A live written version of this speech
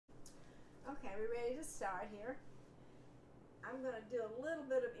Okay, we're ready to start here. I'm going to do a little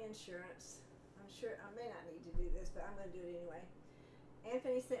bit of insurance. I'm sure I may not need to do this, but I'm going to do it anyway.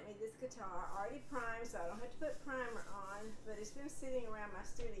 Anthony sent me this guitar already primed, so I don't have to put primer on, but it's been sitting around my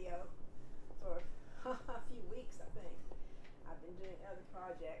studio for a few weeks, I think. I've been doing other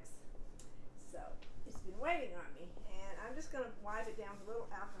projects, so it's been waiting on me, and I'm just going to wipe it down with a little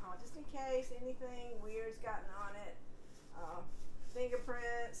alcohol just in case anything weird's gotten on it.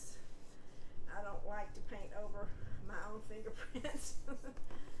 Fingerprints. I don't like to paint over my own fingerprints.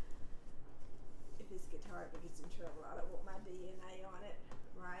 If this guitar ever gets in trouble, I don't want my DNA on it,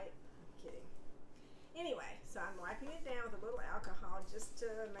 right? I'm kidding. Anyway, so I'm wiping it down with a little alcohol just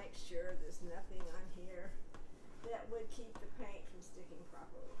to make sure there's nothing on here that would keep the paint from sticking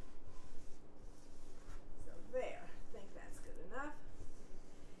properly. So there, I think that's good enough.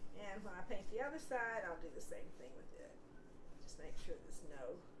 And when I paint the other side, I'll do the same thing with it. Just make sure there's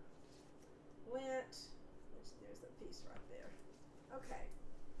no lint, which there's a piece right there. Okay,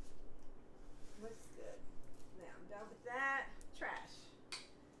 looks good. Now I'm done with that. Trash.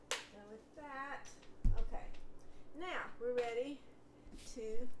 Done with that. Okay, now we're ready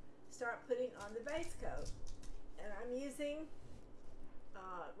to start putting on the base coat. And I'm using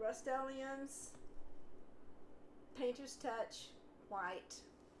Rust-Oleum's Painter's Touch White,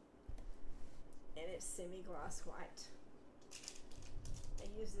 and it's semi-gloss white.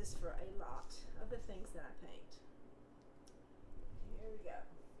 I use this for a lot of the things that I paint. Here we go.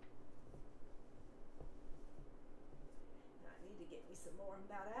 Now I need to get me some more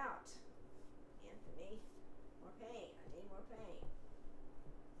about out. Anthony, more paint. I need more paint.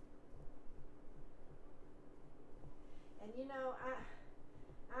 And you know,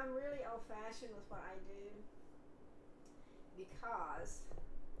 I'm really old-fashioned with what I do, because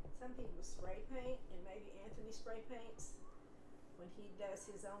some people spray paint, and maybe Anthony spray paints when he does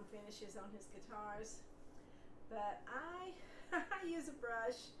his own finishes on his guitars. But I use a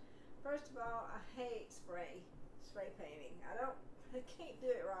brush. First of all, I hate spray painting. I can't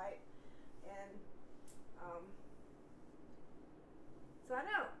do it right. And so I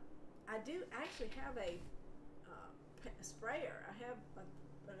don't. I do actually have a sprayer. I have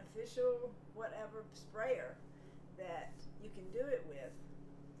an official whatever sprayer that you can do it with.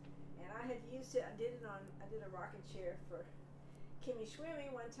 And I had used it. I did a rocking chair for Kimmy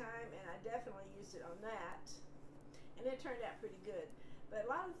Schwimmy one time, and I definitely used it on that, and it turned out pretty good. But a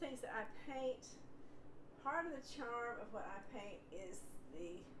lot of the things that I paint, part of the charm of what I paint is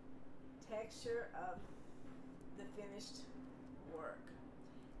the texture of the finished work,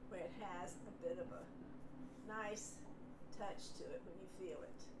 where it has a bit of a nice touch to it when you feel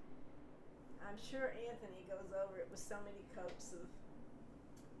it. I'm sure Anthony goes over it with so many coats of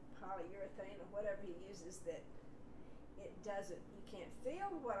polyurethane or whatever he uses that it doesn't, you can't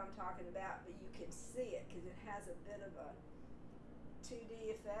feel what I'm talking about, but you can see it because it has a bit of a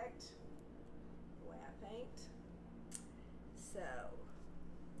 2D effect the way I paint. So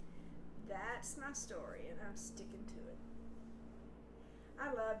that's my story, and I'm sticking to it. I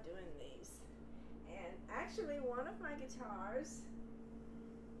love doing these. And actually one of my guitars,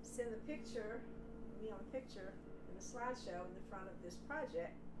 it's in the picture, me on the picture in the slideshow in the front of this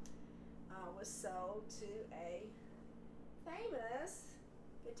project, was sold to a famous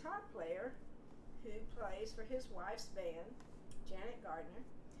guitar player who plays for his wife's band, Janet Gardner.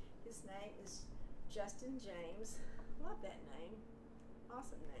 His name is Justin James. Love that name.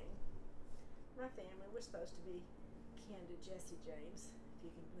 Awesome name. My family, we're supposed to be kin to Jesse James, if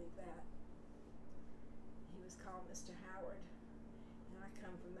you can believe that. He was called Mr. Howard, and I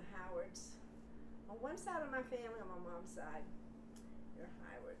come from the Howards. On one side of my family, on my mom's side, they're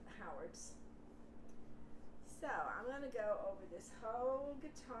Howards. So I'm going to go over this whole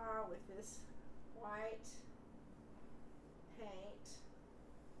guitar with this white paint,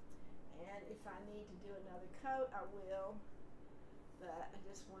 and if I need to do another coat, I will, but I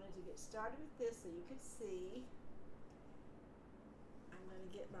just wanted to get started with this so you could see. I'm going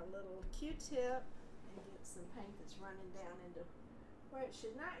to get my little Q-tip and get some paint that's running down into where it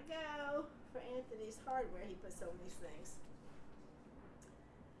should not go for Anthony's hardware. He puts on these things.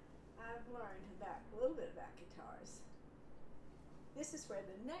 I've learned a little bit about guitars. This is where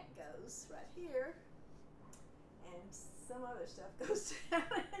the neck goes, right here, and some other stuff goes down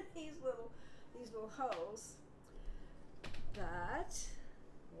in these little holes. But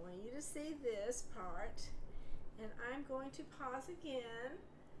I want you to see this part, and I'm going to pause again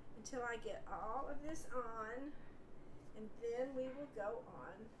until I get all of this on, and then we will go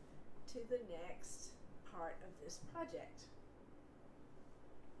on to the next part of this project.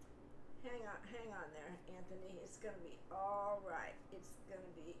 Hang on there, Anthony. It's going to be all right. It's going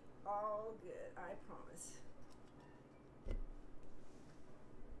to be all all good, I promise.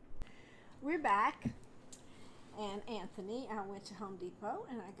 We're back, and Anthony, I went to Home Depot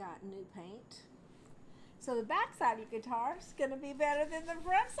and I got new paint. So the back side of your guitar is going to be better than the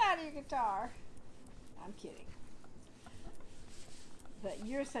front side of your guitar. I'm kidding. But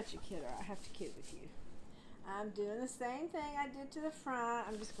you're such a kidder, I have to kid with you. I'm doing the same thing I did to the front.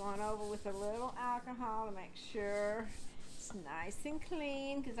 I'm just going over with a little alcohol to make sure it's nice and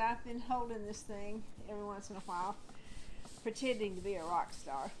clean, because I've been holding this thing every once in a while, pretending to be a rock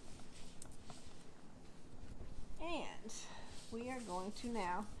star. And we are going to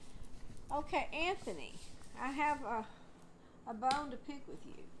now, okay, Anthony, I have a bone to pick with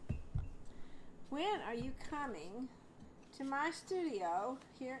you. When are you coming to my studio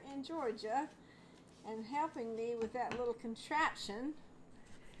here in Georgia and helping me with that little contraption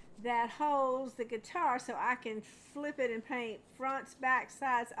that holds the guitar so I can flip it and paint fronts, back,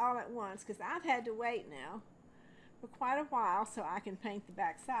 sides all at once? Because I've had to wait now for quite a while so I can paint the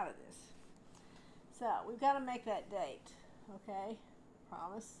back side of this. So we've got to make that date, okay?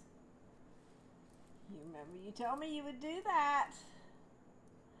 Promise? You remember you told me you would do that.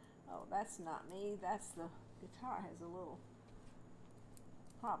 Oh, that's not me. That's the guitar has a little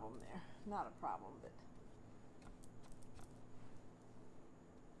problem there. Not a problem, but.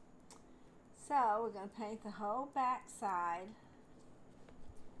 So we're going to paint the whole back side.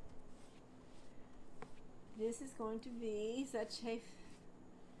 This is going to be such a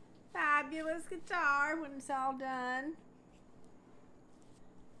fabulous guitar when it's all done.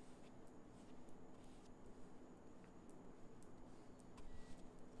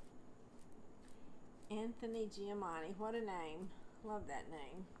 Anthony Giamatti, what a name. Love that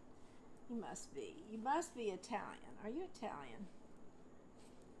name. You must be. You must be Italian. Are you Italian?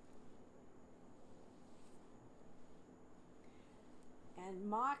 And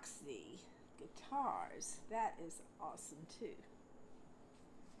Moxie Guitars. That is awesome too.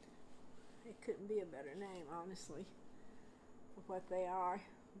 It couldn't be a better name, honestly, for what they are.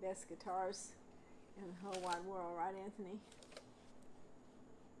 Best guitars in the whole wide world, right, Anthony?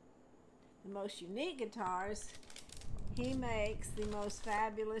 The most unique guitars. He makes the most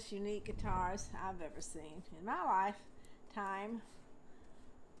fabulous, unique guitars I've ever seen in my lifetime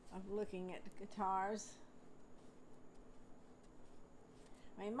of looking at guitars.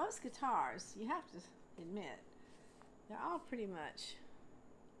 I mean, most guitars, you have to admit, they're all pretty much,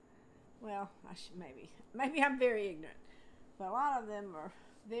 well, I should maybe I'm very ignorant, but a lot of them are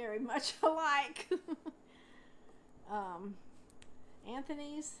very much alike.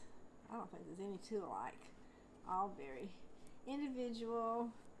 Anthony's, I don't think there's any two alike. All very individual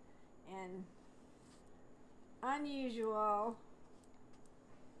and unusual.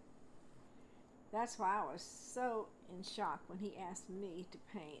 That's why I was so in shock when he asked me to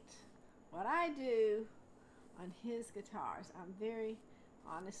paint what I do on his guitars. I'm very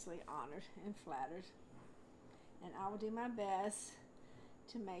honestly honored and flattered, and I will do my best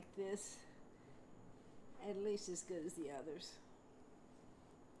to make this at least as good as the others.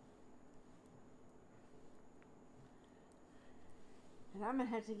 And I'm going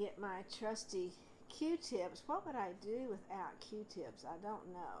to have to get my trusty Q-tips. What would I do without Q-tips? I don't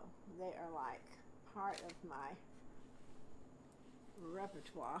know. They are like part of my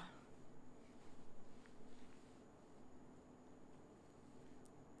repertoire.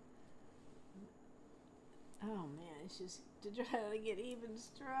 Oh man, it's just to try to get even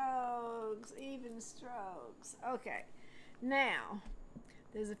strokes, even strokes. Okay, now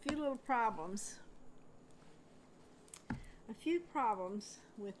there's a few little problems. A few problems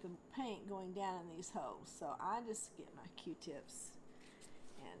with the paint going down in these holes. So I just get my Q-tips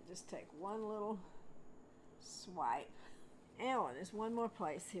and just take one little swipe. Oh, and there's one more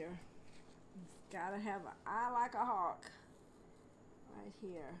place here. It's gotta have an eye like a hawk right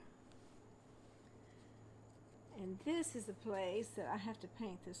here. And this is the place that I have to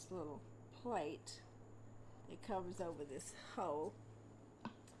paint this little plate that covers over this hole.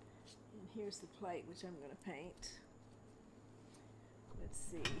 And here's the plate which I'm going to paint. Let's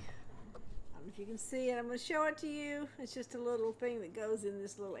see. I don't know if you can see it. I'm going to show it to you. It's just a little thing that goes in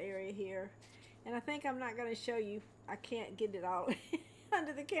this little area here. And I think I'm not going to show you. I can't get it all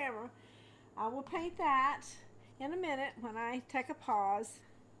under the camera. I will paint that in a minute when I take a pause.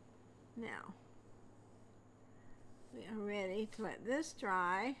 Now, we are ready to let this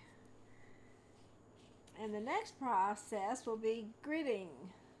dry. And the next process will be gritting.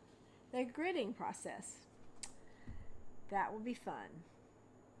 The gritting process. That will be fun.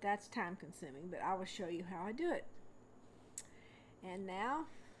 That's time consuming, but I will show you how I do it. And now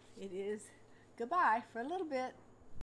it is goodbye for a little bit.